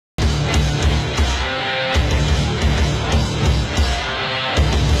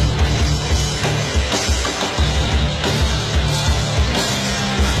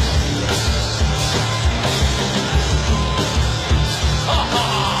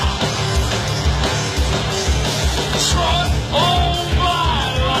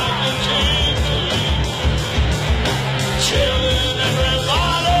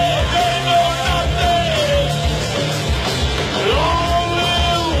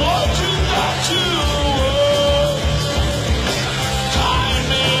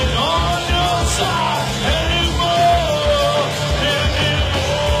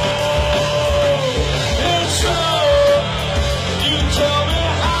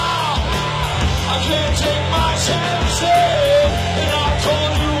can't take my chances. And I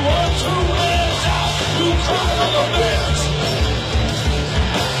told you what to is out. You cry like a bitch.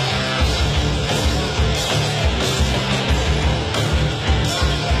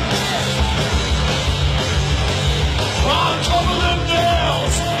 I'm covered in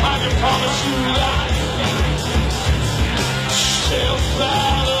nails. I can promise you that. Still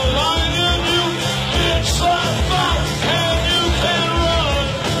bad aligned in you. It's like that, and you can run.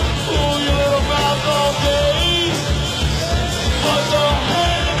 Fool your little mouth all day. But the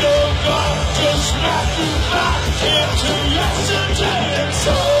hand of God just snapped you back into yesterday. And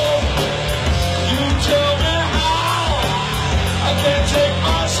so you tell me how I can't take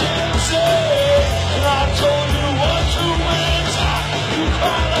my chances. And I told you what to wins. You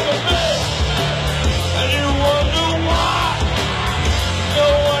cry like a bitch, and you wonder why no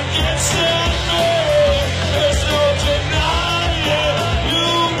one gets in me. There's no denying. You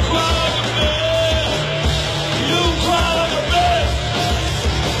cry like a bitch. You cry like a bitch.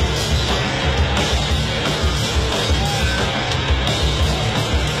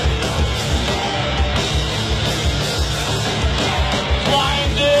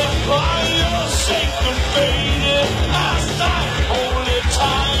 Blinded by your sacred faded last night. Only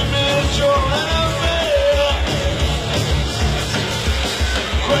time is your enemy.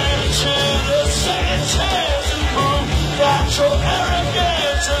 Granted a second chance to prove that your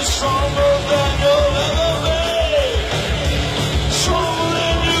arrogance is stronger than you'll ever be. Stronger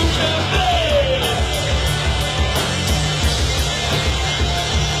than you can be.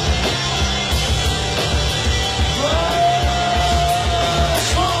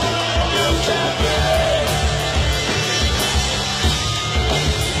 Stronger than you can be.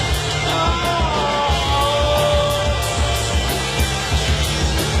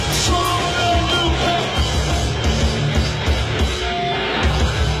 Stronger than you can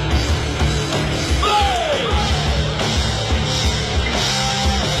be.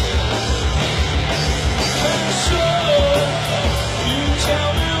 And so you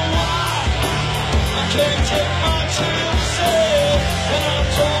tell me why I can't take my chances. And I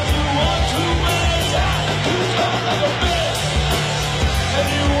told you what to win. You cry like a bitch, and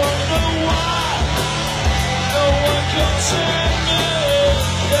you wonder why no one can send me.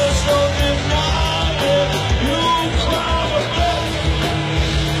 There's no denying. You cry like a bitch.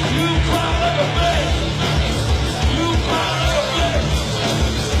 You cry like a bitch. You cry like a bitch.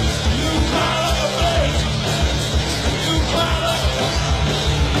 You cry like a bitch. You cry like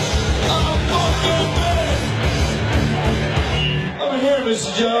a fucking bitch. Over here,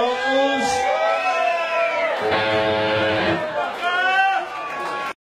 Mr. Jones.